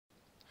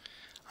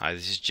Hi,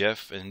 this is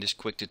Jeff, and in this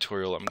quick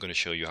tutorial I'm going to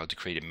show you how to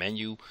create a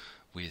menu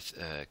with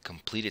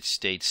completed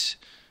states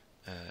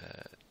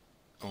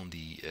on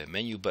the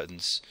menu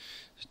buttons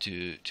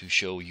to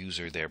show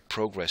user they're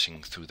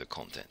progressing through the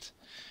content.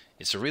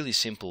 It's a really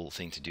simple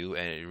thing to do,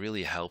 and it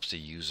really helps the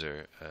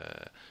user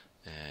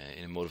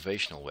in a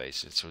motivational way.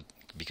 So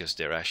because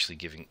they're actually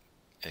getting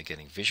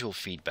visual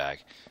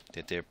feedback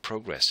that they're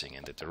progressing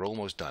and that they're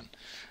almost done.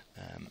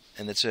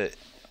 And it's a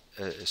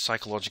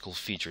psychological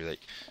feature that,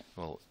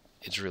 well,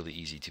 it's really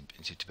easy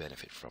to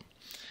benefit from.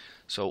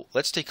 So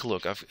let's take a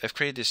look. I've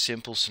created this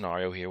simple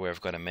scenario here where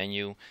I've got a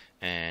menu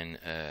and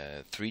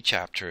 3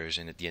 chapters,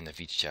 and at the end of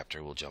each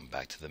chapter we'll jump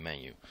back to the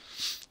menu.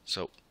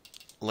 So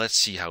let's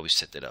see how we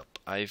set that up.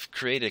 I've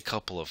created a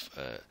couple of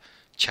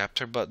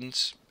chapter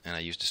buttons, and I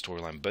use the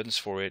storyline buttons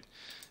for it,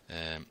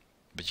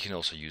 but you can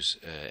also use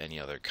any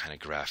other kind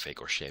of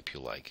graphic or shape you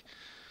like.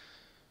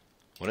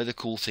 One of the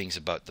cool things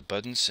about the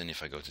buttons, and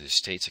if I go to the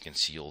states I can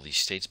see all these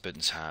states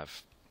buttons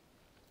have,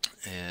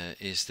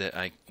 is that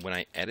when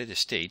I edit a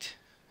state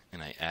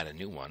and I add a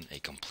new one, a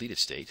completed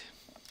state,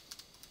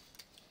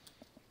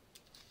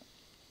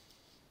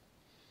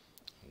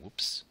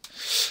 whoops,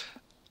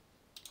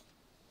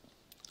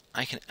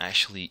 I can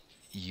actually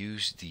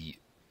use the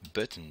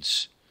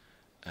buttons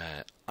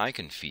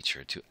icon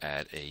feature to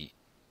add a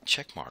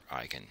checkmark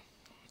icon.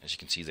 As you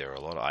can see, there are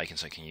a lot of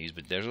icons I can use,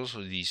 but there's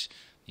also these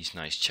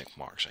nice check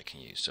marks I can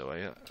use. So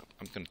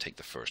I'm going to take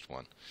the first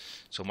one.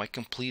 So my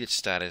completed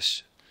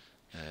status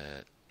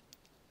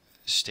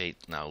state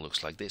now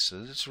looks like this.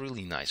 So that's a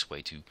really nice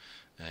way to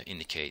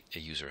indicate a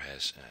user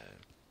has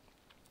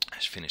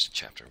finished a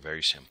chapter.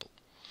 Very simple.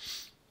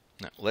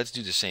 Now let's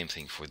do the same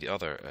thing for the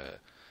other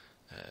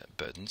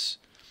buttons.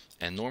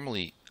 And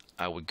normally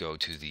I would go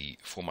to the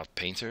Format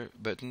Painter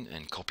button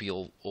and copy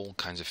all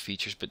kinds of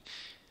features, but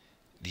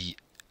the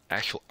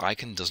actual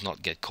icon does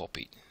not get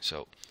copied.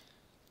 So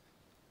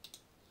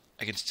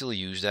I can still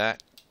use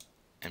that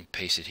and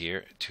paste it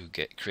here to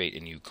create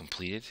a new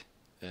completed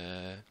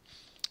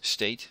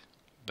state,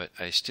 but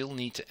I still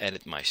need to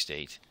edit my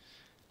state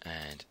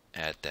and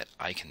add that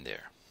icon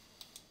there.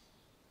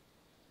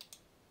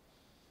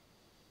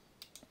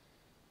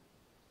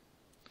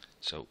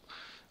 So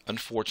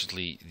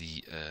unfortunately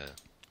the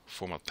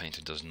Format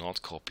Painter does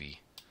not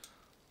copy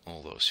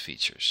all those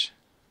features.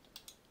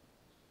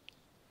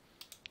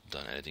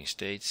 Done editing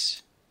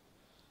states.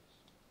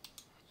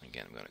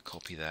 Again, I'm going to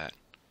copy that.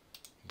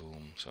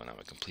 Boom. So now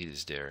my complete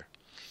is there.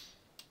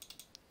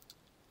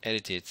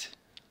 Edit it.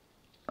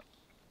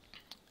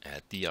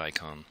 Add the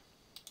icon.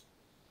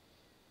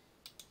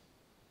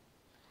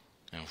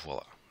 And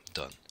voila.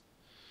 Done.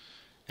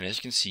 And as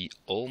you can see,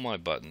 all my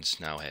buttons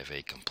now have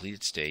a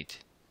completed state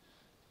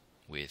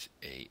with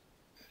a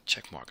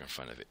check mark in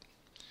front of it.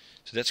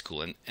 So that's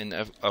cool. And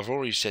I've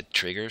already set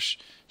triggers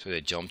so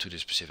they jump to the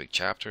specific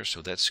chapter.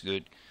 So that's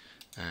good.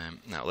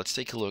 Now let's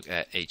take a look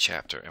at a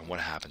chapter and what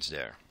happens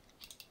there.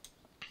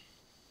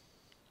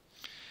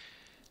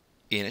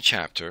 In a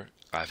chapter,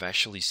 I've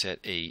actually set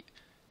a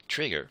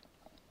trigger,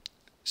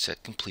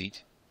 set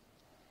complete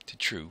to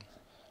true,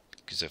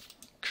 because I've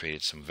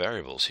created some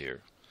variables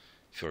here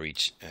for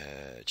each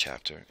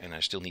chapter, and I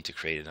still need to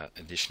create an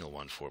additional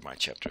one for my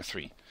chapter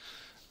 3,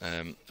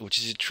 which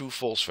is a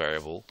true-false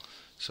variable.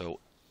 So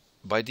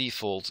by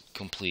default,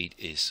 complete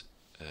is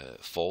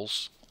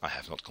false. I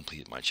have not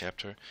completed my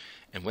chapter,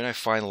 and when I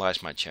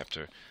finalize my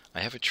chapter, I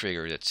have a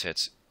trigger that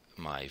sets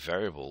my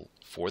variable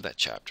for that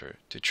chapter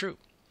to true.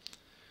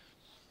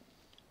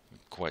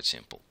 Quite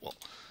simple. Well,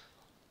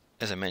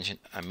 as I mentioned,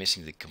 I'm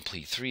missing the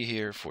complete 3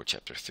 here for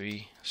chapter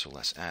 3, so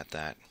let's add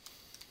that.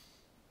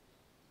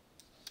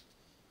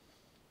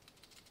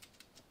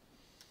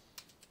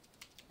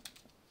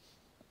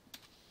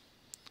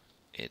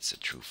 It's a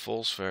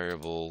true-false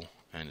variable,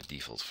 and the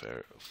default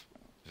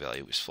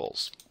value is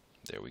false.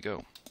 There we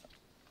go.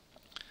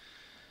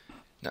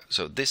 Now,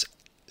 so this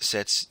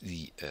sets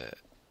the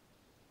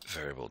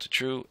variable to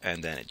true,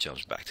 and then it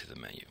jumps back to the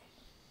menu.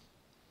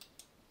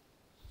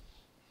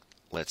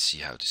 Let's see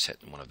how to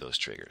set one of those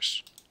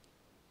triggers.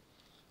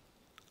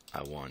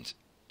 I want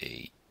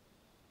a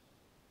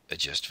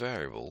adjust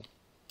variable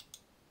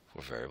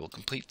for variable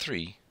complete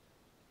 3,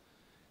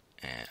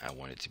 and I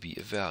want it to be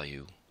a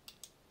value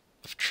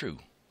of true.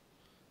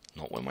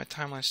 Not when my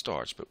timeline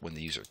starts, but when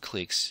the user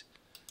clicks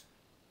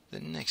the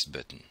next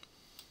button.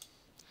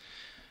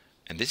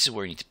 And this is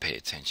where you need to pay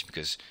attention,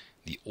 because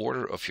the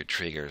order of your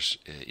triggers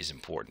is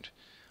important.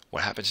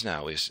 What happens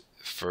now is,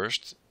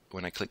 first,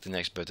 when I click the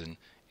next button,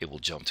 it will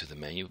jump to the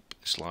menu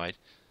slide,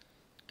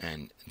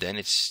 and then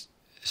it's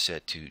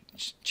set to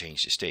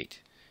change the state.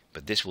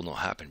 But this will not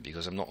happen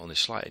because I'm not on this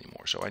slide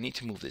anymore, so I need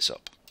to move this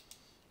up.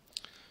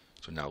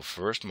 So now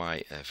first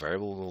my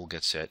variable will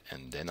get set,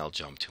 and then I'll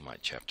jump to my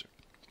chapter.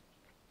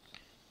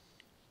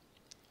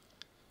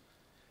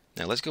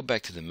 Now let's go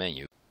back to the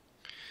menu,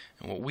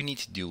 and what we need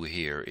to do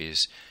here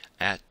is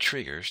add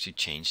triggers to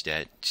change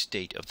that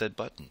state of that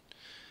button.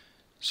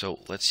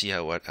 So let's see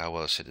how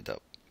I'll set it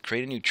up.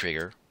 Create a new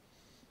trigger,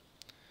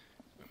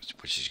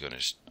 which is going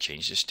to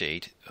change the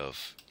state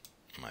of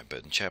my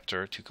button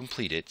chapter to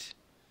complete it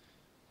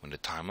when the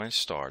timeline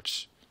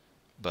starts,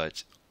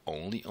 but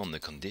only on the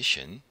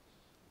condition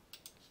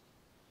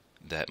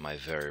that my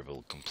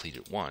variable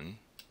completed1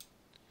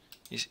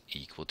 is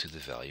equal to the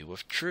value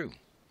of true.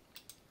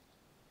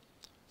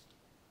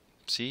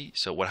 See,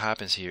 so what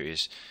happens here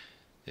is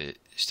the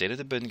state of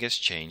the button gets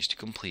changed to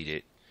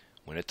completed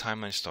when the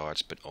timeline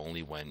starts, but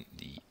only when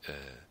the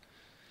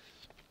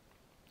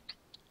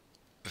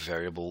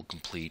variable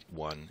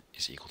complete1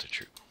 is equal to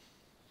true.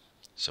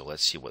 So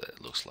let's see what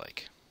that looks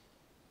like.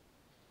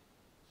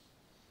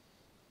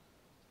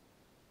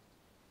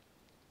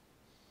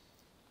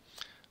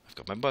 I've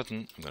got my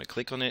button, I'm going to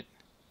click on it,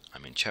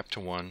 I'm in chapter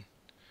 1,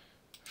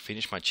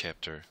 finish my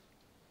chapter,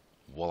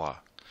 voila.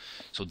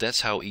 So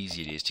that's how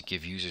easy it is to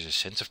give users a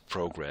sense of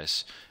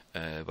progress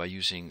by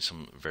using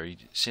some very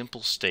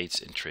simple states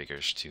and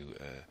triggers to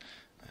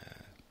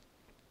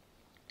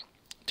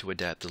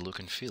adapt the look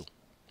and feel.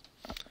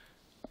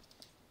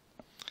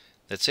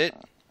 That's it.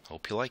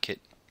 Hope you like it.